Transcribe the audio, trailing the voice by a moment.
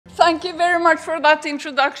Thank you very much for that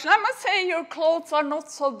introduction. I must say your clothes are not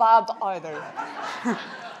so bad either.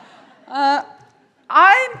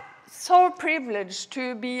 I'm so privileged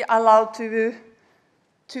to be allowed to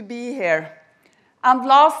be here. And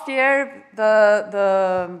last year,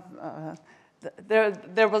 there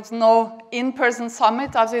was no in-person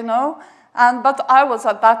summit, as you know, but I was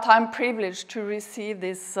at that time privileged to receive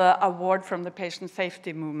this award from the patient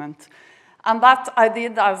safety movement. And that I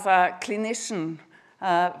did as a clinician.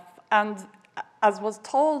 And as was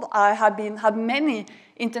told, I had many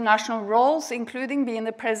international roles, including being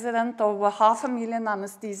the president of 500,000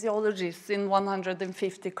 anesthesiologists in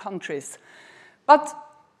 150 countries. But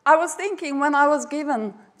I was thinking, when I was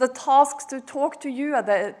given the task to talk to you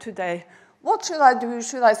today, what should I do?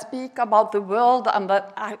 Should I speak about the world and the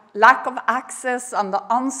lack of access and the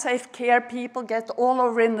unsafe care people get all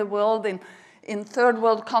over in the world, in third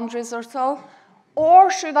world countries or so? Or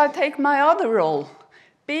should I take my other role,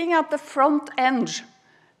 being at the front end,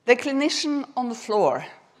 the clinician on the floor?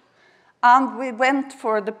 And we went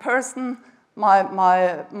for the person, my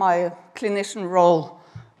clinician role.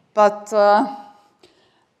 But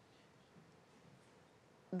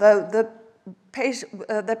the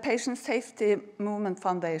Patient Safety Movement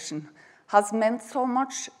Foundation has meant so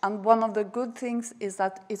much, and one of the good things is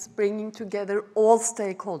that it's bringing together all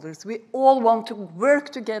stakeholders. We all want to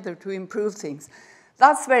work together to improve things.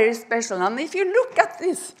 That's very special. And if you look at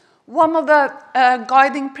this, one of the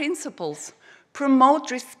guiding principles, promote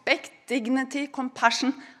respect, dignity,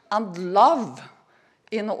 compassion, and love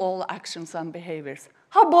in all actions and behaviors.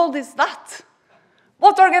 How bold is that?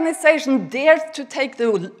 What organization dares to take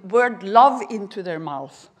the word love into their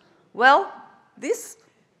mouth? Well, this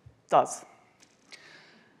does.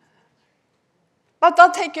 But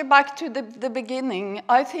I'll take you back to the beginning.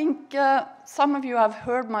 I think some of you have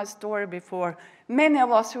heard my story before. Many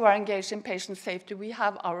of us who are engaged in patient safety, we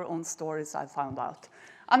have our own stories, I found out.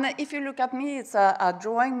 And if you look at me, it's a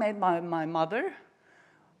drawing made by my mother.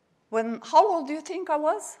 How old do you think I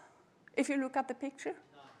was, if you look at the picture?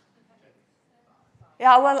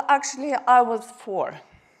 Yeah, well, actually, I was 4.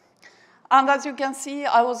 And as you can see,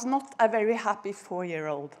 I was not a very happy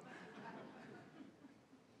 4-year-old.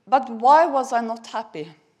 But why was I not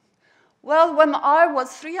happy? Well, when I was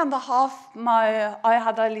 3.5, I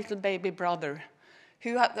had a little baby brother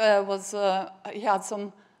who he had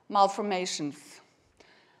some malformations.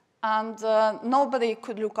 And nobody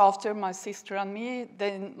could look after my sister and me.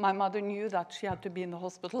 Then my mother knew that she had to be in the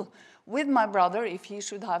hospital with my brother if he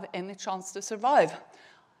should have any chance to survive.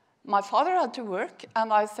 My father had to work,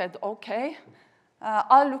 and I said, okay,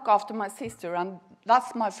 I'll look after my sister. And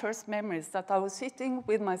that's my first memories, that I was sitting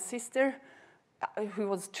with my sister, who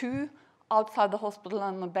was 2, outside the hospital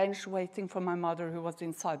on a bench waiting for my mother, who was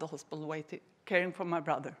inside the hospital caring for my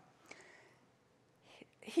brother.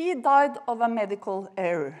 He died of a medical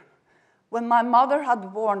error. When my mother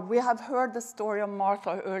had warned, we have heard the story of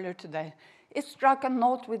Martha earlier today. It struck a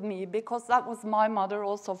note with me because that was my mother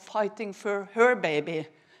also fighting for her baby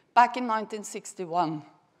back in 1961.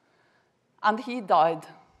 And he died.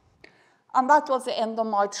 And that was the end of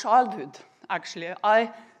my childhood, actually.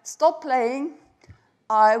 I stopped playing.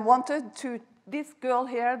 I wanted to, this girl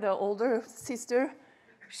here, the older sister,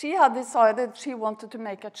 she had decided she wanted to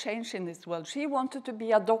make a change in this world. She wanted to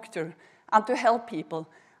be a doctor and to help people.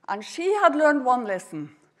 And she had learned one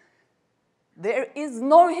lesson. There is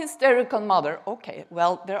no hysterical mother. Okay,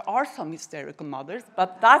 well, there are some hysterical mothers,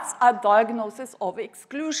 but that's a diagnosis of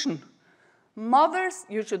exclusion. Mothers,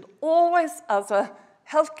 you should always, as a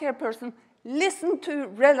healthcare person, listen to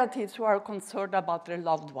relatives who are concerned about their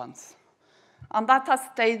loved ones. And that has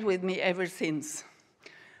stayed with me ever since.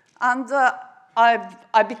 And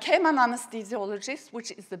I became an anesthesiologist,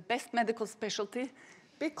 which is the best medical specialty,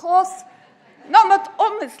 because, no, but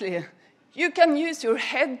honestly, you can use your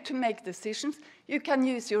head to make decisions, you can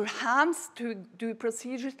use your hands to do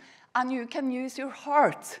procedures, and you can use your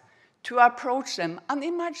heart to approach them. And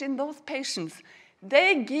imagine those patients.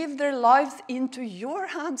 They give their lives into your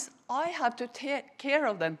hands. I have to take care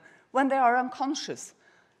of them when they are unconscious.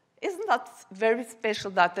 Isn't that very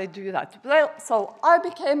special that they do that? Well, so I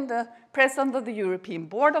became the president of the European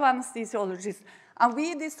Board of Anesthesiologists, and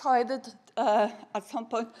we decided at some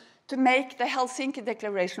point to make the Helsinki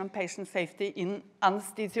Declaration on Patient Safety in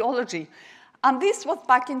Anesthesiology. And this was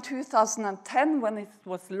back in 2010 when it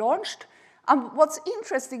was launched. And what's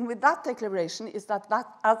interesting with that declaration is that,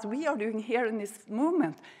 as we are doing here in this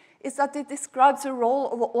movement, is that it describes the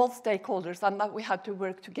role of all stakeholders and that we had to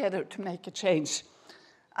work together to make a change.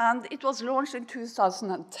 And it was launched in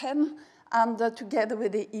 2010, and together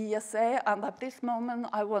with the ESA, and at this moment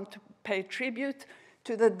I want to pay tribute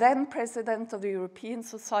to the then president of the European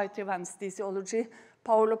Society of Anesthesiology,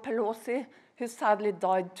 Paolo Pelosi, who sadly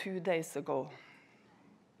died 2 days ago.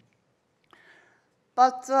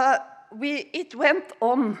 But it went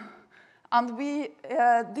on, and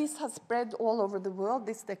this has spread all over the world,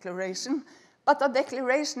 this declaration. But a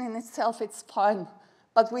declaration in itself, it's fine.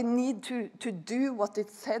 But we need to do what it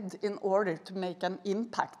said in order to make an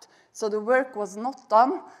impact. So the work was not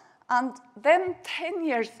done. And then 10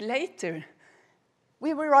 years later,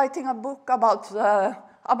 we were writing a book about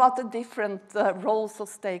the different roles of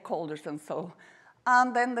stakeholders and so.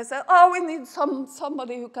 And then they said, oh, we need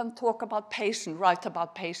somebody who can talk about write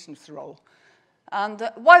about patient's role. And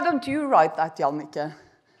why don't you write that, Jannicke?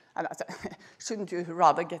 And I said, shouldn't you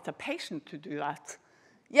rather get a patient to do that?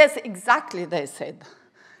 Yes, exactly, they said.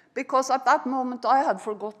 Because at that moment, I had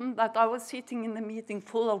forgotten that I was sitting in the meeting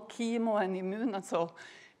full of chemo and immune and so.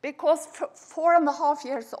 Because 4.5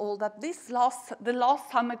 years old, the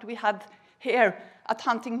last summit we had here at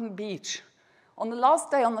Huntington Beach, on the last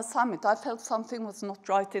day on the summit, I felt something was not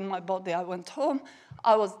right in my body. I went home.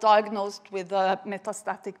 I was diagnosed with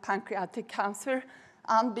metastatic pancreatic cancer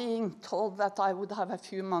and being told that I would have a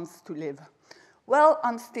few months to live. Well,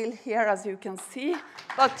 I'm still here, as you can see,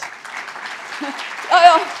 but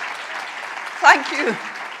thank you.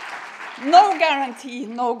 No guarantee,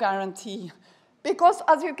 no guarantee. Because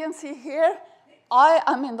as you can see here, I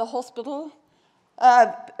am in the hospital.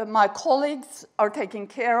 My colleagues are taking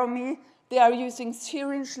care of me. They are using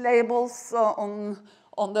syringe labels on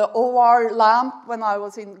the OR lamp when I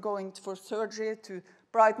was going for surgery to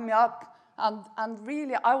brighten me up. And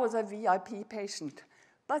really, I was a VIP patient.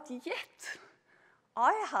 But yet,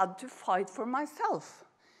 I had to fight for myself.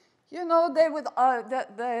 You know, they were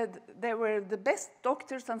the best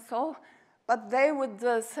doctors and so, but they would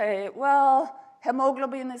say, well,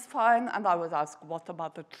 hemoglobin is fine. And I would ask, what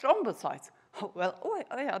about the thrombocytes? Well,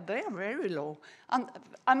 yeah, they are very low. And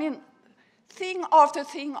I mean, thing after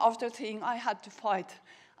thing after thing, I had to fight.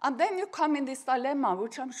 And then you come in this dilemma,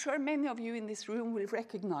 which I'm sure many of you in this room will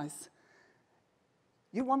recognize.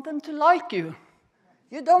 You want them to like you.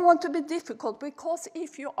 You don't want to be difficult, because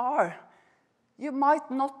if you are, you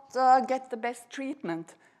might not get the best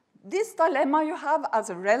treatment. This dilemma you have as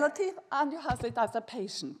a relative, and you have it as a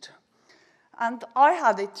patient. And I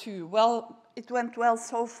had it too. Well, it went well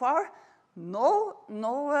so far.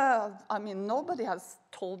 I mean, nobody has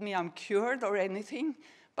told me I'm cured or anything,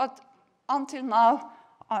 but until now,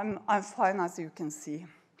 I'm fine, as you can see.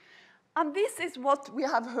 And this is what we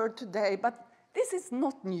have heard today, but this is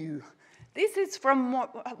not new. This is from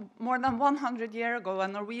more than 100 years ago. A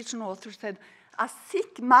Norwegian author said, a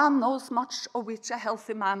sick man knows much of which a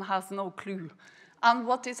healthy man has no clue. And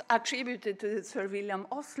what is attributed to Sir William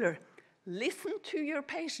Osler, listen to your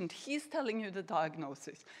patient. He's telling you the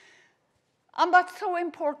diagnosis. And that's so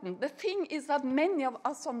important. The thing is that many of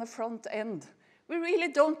us on the front end, we really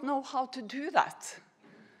don't know how to do that.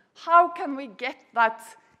 How can we get that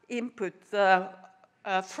input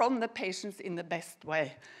from the patients in the best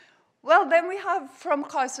way? Well, then we have from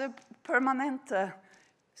Kaiser Permanente,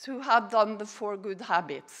 who had done the 4 good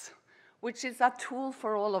habits, which is a tool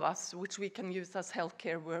for all of us, which we can use as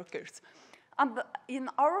healthcare workers. And in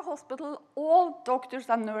our hospital, all doctors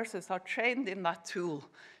and nurses are trained in that tool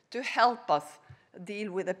to help us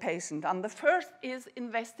deal with the patient. And the first is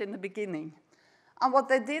invest in the beginning. And what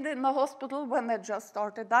they did in the hospital when they just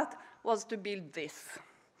started that was to build this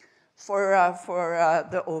for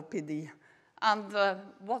the OPD. And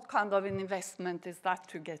what kind of an investment is that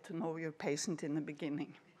to get to know your patient in the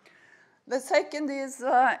beginning? The second is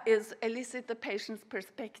elicit the patient's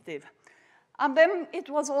perspective. And then it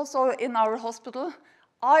was also in our hospital,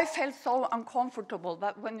 I felt so uncomfortable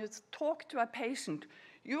that when you talk to a patient,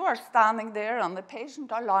 you are standing there and the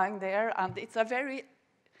patient are lying there, and it's a very,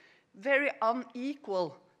 very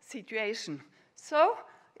unequal situation. So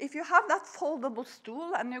if you have that foldable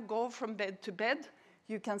stool and you go from bed to bed,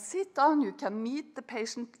 you can sit down, you can meet the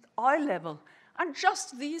patient eye level. And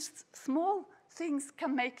just these small things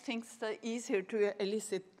can make things easier to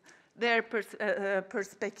elicit their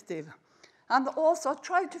perspective. And also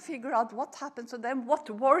try to figure out what happens to them, what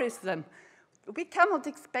worries them. We cannot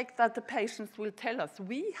expect that the patients will tell us.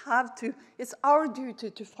 We have to, it's our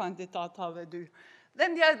duty to find it out how they do.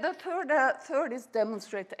 Then the third is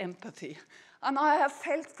demonstrate empathy. And I have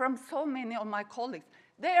felt from so many of my colleagues,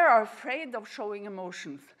 they are afraid of showing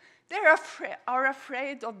emotions. They are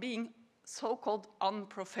afraid of being so-called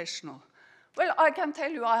unprofessional. Well, I can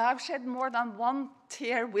tell you, I have shed more than 1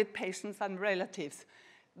 tear with patients and relatives.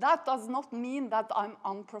 That does not mean that I'm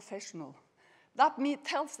unprofessional. That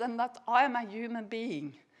tells them that I am a human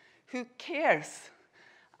being who cares.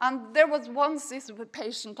 And there was once this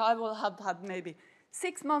patient, I will have had maybe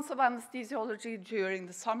 6 months of anesthesiology during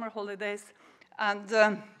the summer holidays, and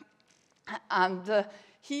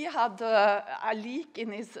he had a leak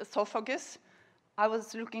in his esophagus. I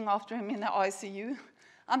was looking after him in the ICU.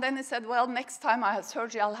 And then he said, well, next time I have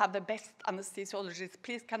surgery, I'll have the best anesthesiologist.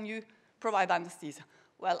 Please, can you provide anesthesia?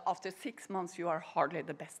 Well, after 6 months, you are hardly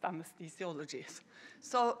the best anesthesiologist.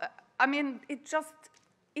 So, I mean, it just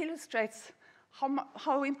illustrates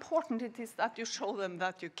how important it is that you show them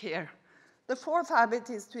that you care. The fourth habit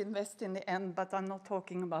is to invest in the end, but I'm not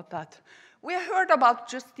talking about that. We heard about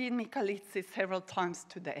Justine Michalizzi several times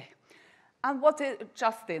today. And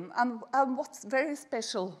Justin, and what's very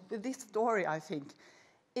special with this story, I think,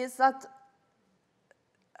 is that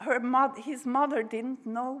his mother didn't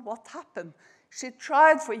know what happened. She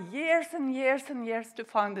tried for years and years and years to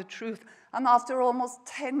find the truth. And after almost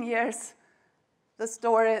 10 years,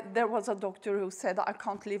 there was a doctor who said, I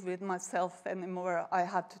can't live with myself anymore. I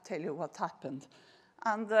had to tell you what happened.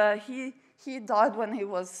 And he died when he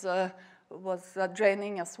was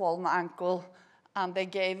draining a swollen ankle, and they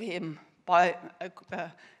gave him, by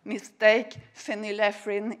mistake,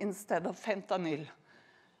 phenylephrine instead of fentanyl.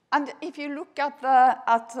 And if you look at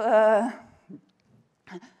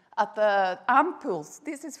the ampoules,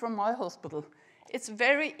 this is from my hospital, it's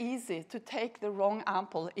very easy to take the wrong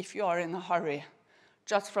ampoule if you are in a hurry,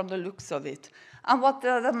 just from the looks of it. And what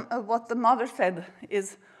the mother said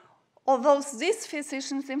is, although this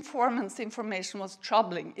physician's information was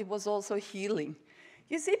troubling, it was also healing.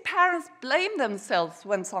 You see, parents blame themselves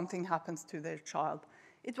when something happens to their child.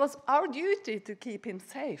 It was our duty to keep him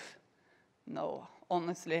safe. No,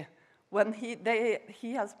 honestly, when he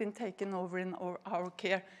has been taken over in our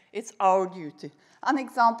care, it's our duty. An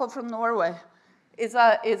example from Norway is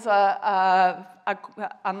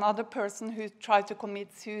another person who tried to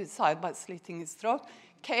commit suicide by slitting his throat,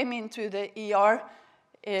 came into the ER.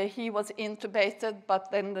 He was intubated,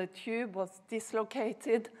 but then the tube was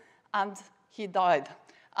dislocated, and he died.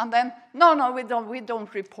 And then, no, we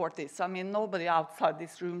don't report this. I mean, nobody outside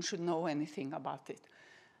this room should know anything about it.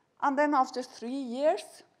 And then after 3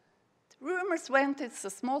 years, rumors went, it's a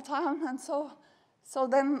small town, and so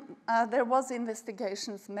then there was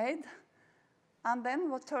investigations made. And then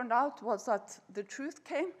what turned out was that the truth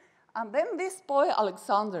came, and then this boy,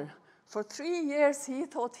 Alexander, for 3 years, he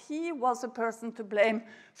thought he was the person to blame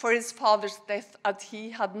for his father's death, as he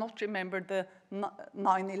had not remembered the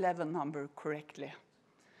 9/11 number correctly.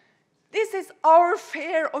 This is our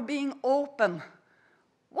fear of being open.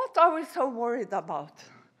 What are we so worried about?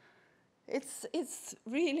 It's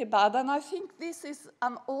really bad, and I think this is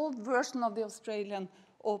an old version of the Australian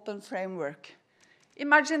open framework.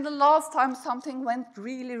 Imagine the last time something went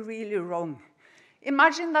really, really wrong.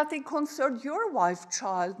 Imagine that it concerned your wife,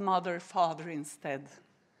 child, mother, father instead.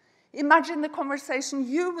 Imagine the conversation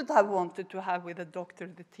you would have wanted to have with the doctor,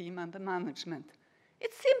 the team, and the management.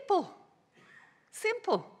 It's simple.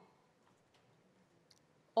 Simple.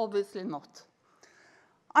 Obviously not.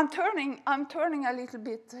 I'm turning a little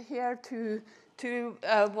bit here to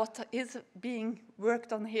what is being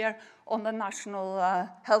worked on here on the National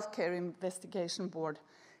Healthcare Investigation Board.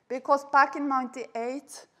 Because back in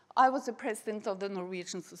 '98, I was the president of the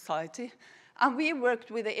Norwegian Society, and we worked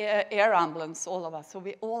with the air ambulance, all of us, so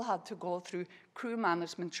we all had to go through crew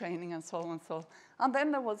management training and so on and so on. And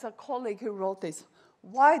then there was a colleague who wrote this,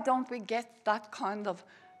 why don't we get that kind of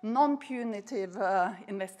non-punitive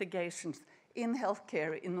investigations in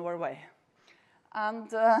healthcare in Norway?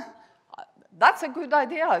 And that's a good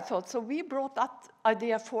idea, I thought, so we brought that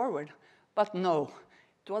idea forward. But no,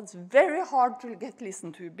 it was very hard to get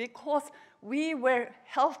listened to because we were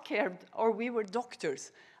healthcare, or we were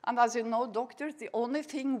doctors. And as you know, doctors, the only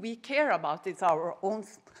thing we care about is our own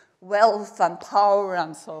wealth and power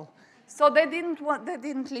and so. So they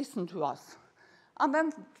didn't listen to us. And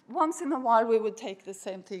then once in a while, we would take the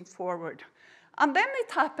same thing forward. And then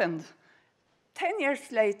it happened 10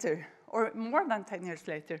 years later, or more than 10 years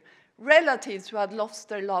later, relatives who had lost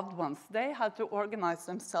their loved ones, they had to organize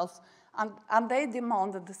themselves, and they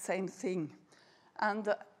demanded the same thing.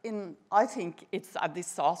 And I think it's a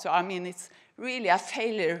disaster. I mean, it's really a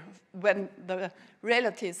failure when the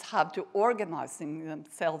relatives have to organize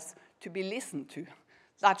themselves to be listened to.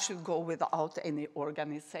 That should go without any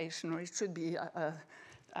organization, or it should be a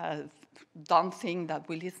done thing that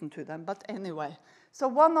we listen to them. But anyway, so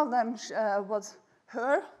one of them was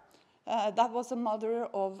her. That was a mother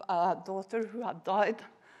of a daughter who had died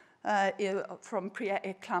from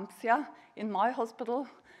preeclampsia in my hospital.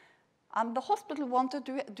 And the hospital wanted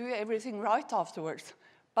to do everything right afterwards.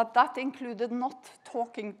 But that included not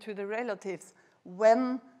talking to the relatives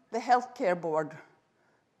when the healthcare board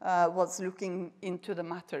was looking into the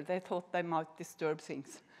matter. They thought they might disturb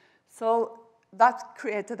things. So that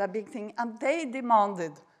created a big thing, and they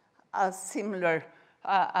demanded a similar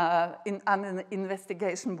an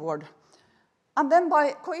investigation board. And then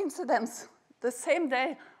by coincidence, the same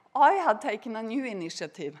day, I had taken a new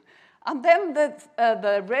initiative. And then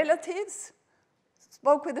the relatives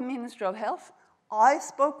spoke with the Ministry of Health. I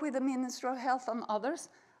spoke with the Ministry of Health and others,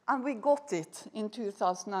 and we got it in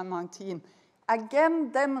 2019.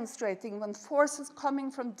 Again, demonstrating when forces coming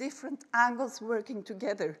from different angles working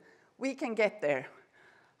together, we can get there.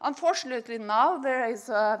 Unfortunately, now there is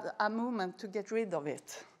a movement to get rid of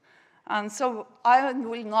it. And so I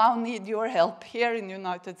will now need your help here in the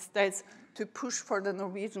United States to push for the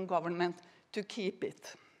Norwegian government to keep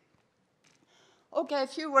it. Okay, a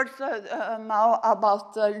few words now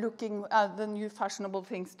about looking at the new fashionable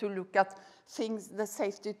things, to look at things, the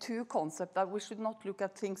safety too concept, that we should not look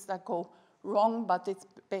at things that go wrong, but it's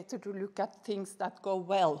better to look at things that go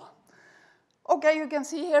well. Okay, you can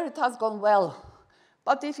see here it has gone well.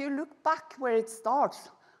 But if you look back where it starts,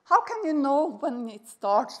 how can you know when it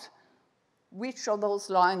starts which of those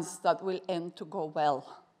lines that will end to go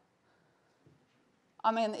well?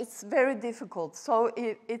 I mean, it's very difficult. So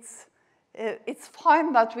it's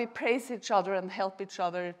fine that we praise each other and help each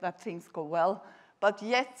other that things go well, but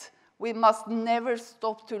yet we must never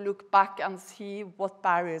stop to look back and see what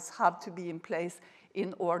barriers have to be in place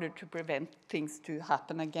in order to prevent things to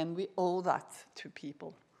happen again. We owe that to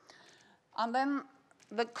people. And then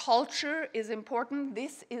the culture is important.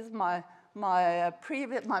 This is my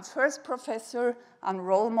first professor and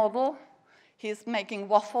role model. He's making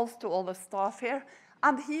waffles to all the staff here.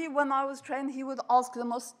 And when I was trained, he would ask the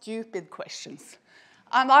most stupid questions.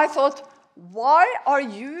 And I thought, why are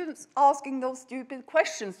you asking those stupid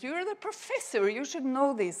questions? You're the professor, you should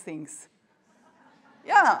know these things.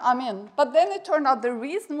 Yeah, I mean, but then it turned out the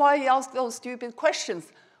reason why he asked those stupid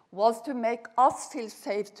questions was to make us feel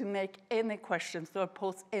safe to make any questions or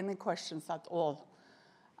pose any questions at all.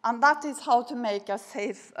 And that is how to make a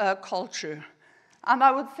safe culture. And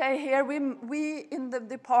I would say here, we in the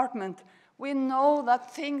department, we know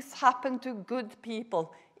that things happen to good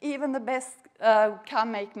people. Even the best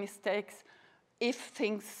can make mistakes if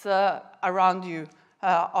things around you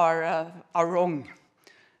are wrong.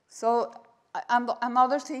 So, and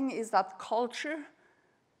another thing is that culture,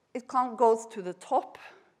 it goes to the top.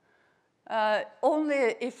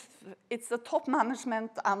 Only if it's the top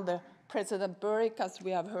management and the President Burrick, as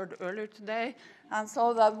we have heard earlier today, and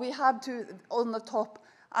so that we have to, on the top,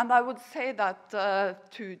 and I would say that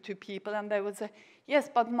to people, and they would say, yes,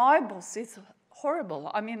 but my boss is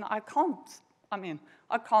horrible. I mean, I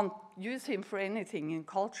can't use him for anything in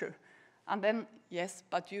culture. And then, yes,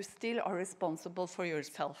 but you still are responsible for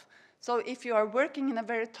yourself. So if you are working in a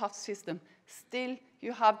very tough system, still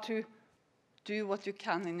you have to do what you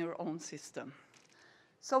can in your own system.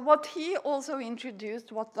 So what he also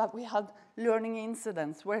introduced was that we had learning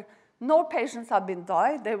incidents where no patients had been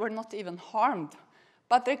died, they were not even harmed,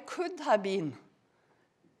 but there could have been.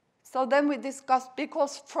 So then we discussed,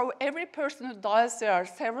 because for every person who dies, there are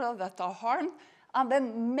several that are harmed, and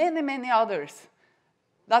then many, many others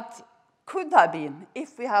that could have been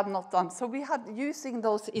if we had not done. So we had using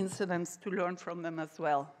those incidents to learn from them as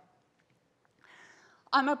well.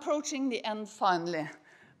 I'm approaching the end finally,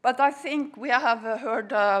 but I think we have heard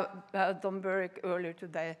Don Burrick earlier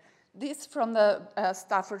today. This from the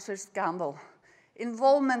Staffordshire scandal.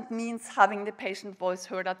 Involvement means having the patient voice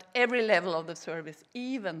heard at every level of the service,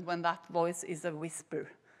 even when that voice is a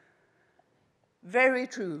whisper. Very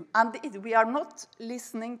true. And we are not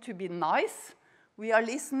listening to be nice. We are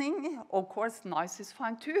listening, of course, nice is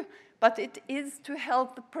fine too, but it is to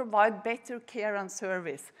help provide better care and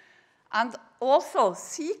service. And also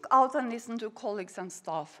seek out and listen to colleagues and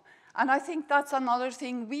staff. And I think that's another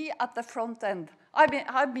thing we at the front end.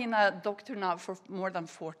 I've been a doctor now for more than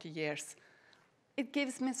 40 years. It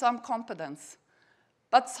gives me some confidence.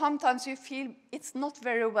 But sometimes you feel it's not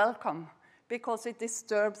very welcome because it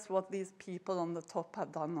disturbs what these people on the top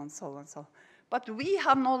have done and so and so. But we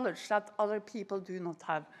have knowledge that other people do not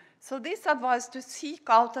have. So this advice to seek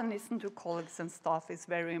out and listen to colleagues and staff is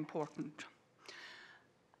very important.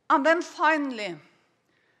 And then finally,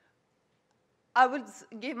 I would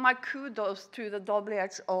give my kudos to the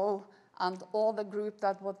WHO and all the group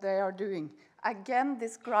that what they are doing. Again,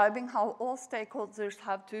 describing how all stakeholders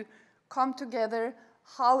have to come together,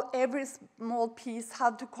 how every small piece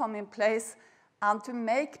had to come in place, and to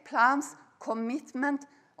make plans, commitment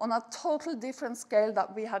on a total different scale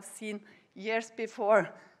that we have seen years before.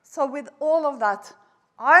 So with all of that,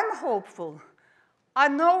 I'm hopeful. I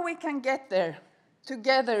know we can get there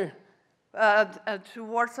together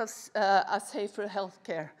towards a safer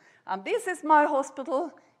healthcare. And this is my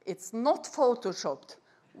hospital. It's not photoshopped.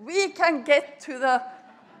 We can get to the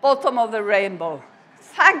bottom of the rainbow.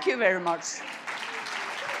 Thank you very much.